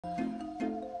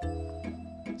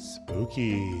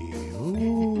Spooky.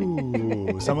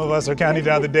 Ooh. Some of us are counting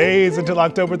down the days until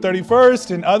October 31st,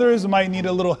 and others might need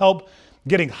a little help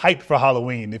getting hyped for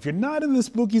Halloween. If you're not in the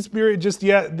spooky spirit just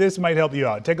yet, this might help you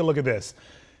out. Take a look at this.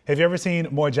 Have you ever seen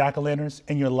more jack-o'-lanterns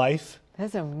in your life?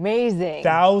 That's amazing.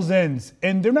 Thousands.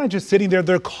 And they're not just sitting there,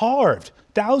 they're carved.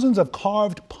 Thousands of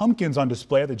carved pumpkins on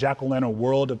display at the Jack-o'-lantern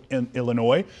World in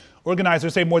Illinois.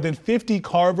 Organizers say more than 50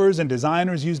 carvers and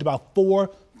designers used about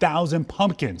 4,000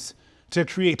 pumpkins to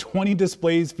create 20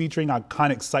 displays featuring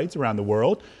iconic sites around the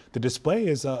world. The display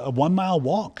is a 1 mile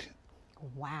walk.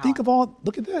 Wow.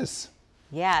 Look at this.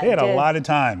 Yeah. They had a lot of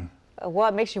time. Well,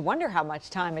 it makes you wonder how much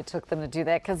time it took them to do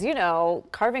that, because, you know,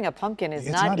 carving a pumpkin is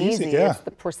not easy. Yeah. It's the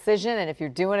precision, and if you're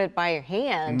doing it by your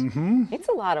hand, it's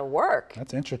a lot of work.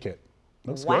 That's intricate.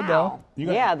 Looks wow. good,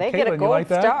 though. Yeah, they get a gold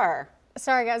star.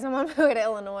 Sorry, guys, I'm on my way to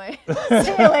Illinois.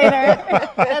 See you later.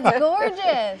 That's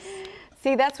gorgeous.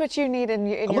 See, that's what you need in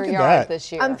your yard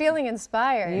this year. I'm feeling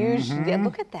inspired. Yeah,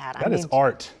 look at that. That is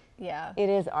art. Yeah. It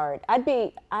is art. I'd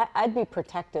be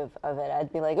protective of it.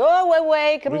 I'd be like, oh,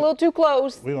 wait, come a little too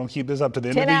close. We're going to keep this up to the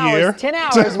end of the year. 10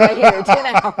 hours right here,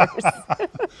 10 hours.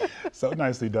 So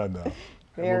nicely done, though.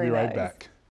 Very We'll be right nice. back.